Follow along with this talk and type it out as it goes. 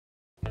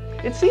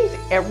It seems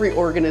every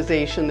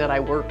organization that I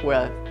work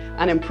with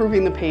on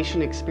improving the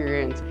patient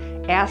experience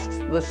asks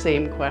the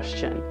same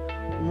question.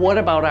 What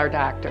about our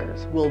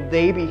doctors? Will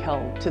they be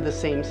held to the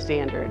same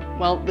standard?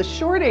 Well, the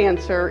short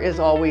answer is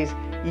always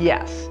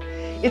yes.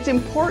 It's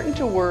important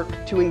to work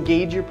to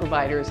engage your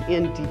providers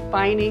in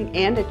defining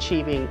and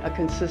achieving a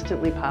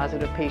consistently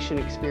positive patient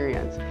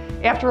experience.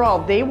 After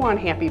all, they want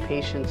happy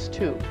patients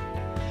too.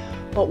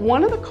 But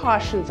one of the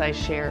cautions I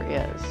share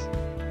is,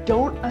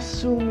 don't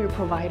assume your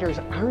providers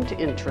aren't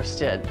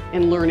interested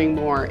in learning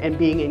more and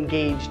being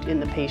engaged in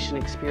the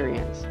patient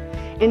experience.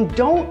 And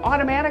don't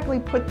automatically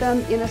put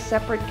them in a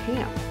separate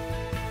camp.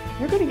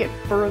 You're going to get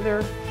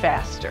further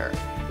faster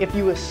if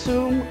you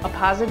assume a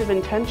positive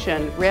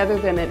intention rather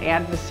than an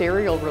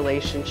adversarial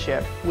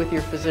relationship with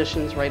your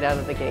physicians right out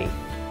of the gate.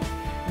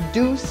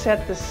 Do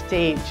set the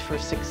stage for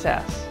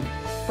success.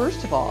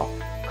 First of all,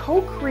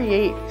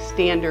 co-create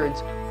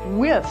standards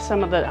with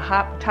some of the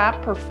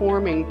top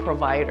performing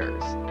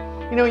providers.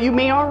 You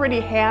may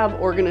already have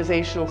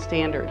organizational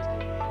standards.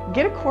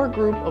 Get a core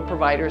group of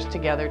providers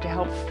together to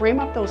help frame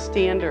up those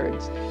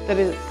standards that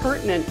is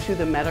pertinent to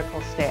the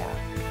medical staff.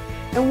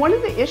 And one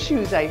of the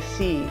issues I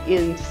see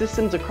in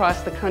systems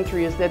across the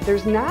country is that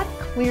there's not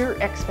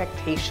clear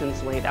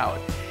expectations laid out.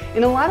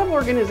 In a lot of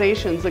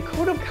organizations, the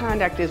code of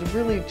conduct is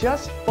really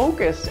just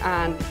focused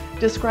on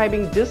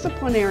describing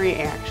disciplinary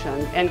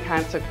action and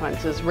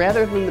consequences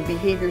rather than the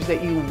behaviors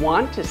that you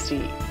want to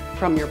see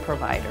from your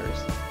providers.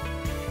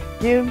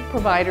 Give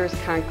providers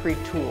concrete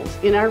tools.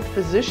 In our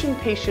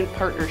physician-patient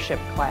partnership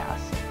class,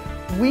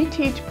 we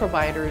teach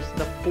providers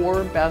the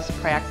 4 best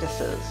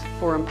practices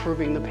for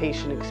improving the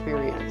patient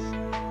experience.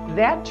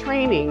 That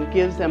training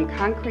gives them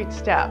concrete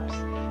steps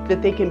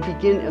that they can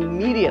begin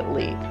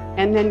immediately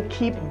and then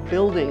keep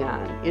building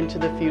on into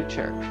the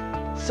future.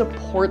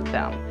 Support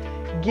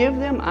them. Give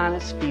them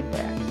honest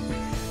feedback.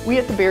 We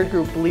at the Baird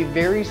Group believe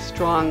very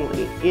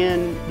strongly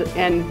in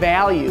and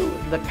value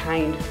the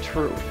kind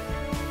truth.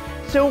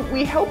 So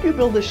we help you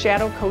build a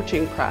shadow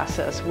coaching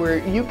process where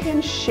you can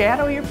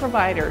shadow your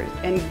providers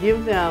and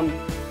give them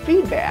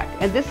feedback.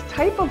 And this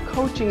type of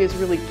coaching is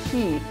really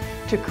key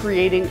to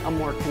creating a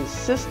more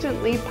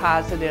consistently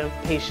positive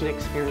patient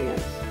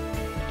experience.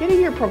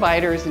 Getting your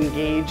providers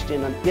engaged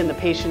in the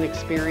patient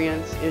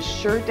experience is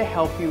sure to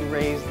help you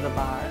raise the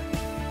bar.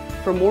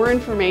 For more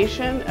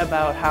information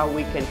about how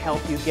we can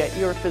help you get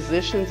your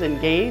physicians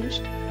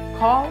engaged,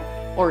 call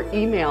or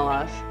email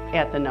us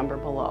at the number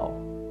below.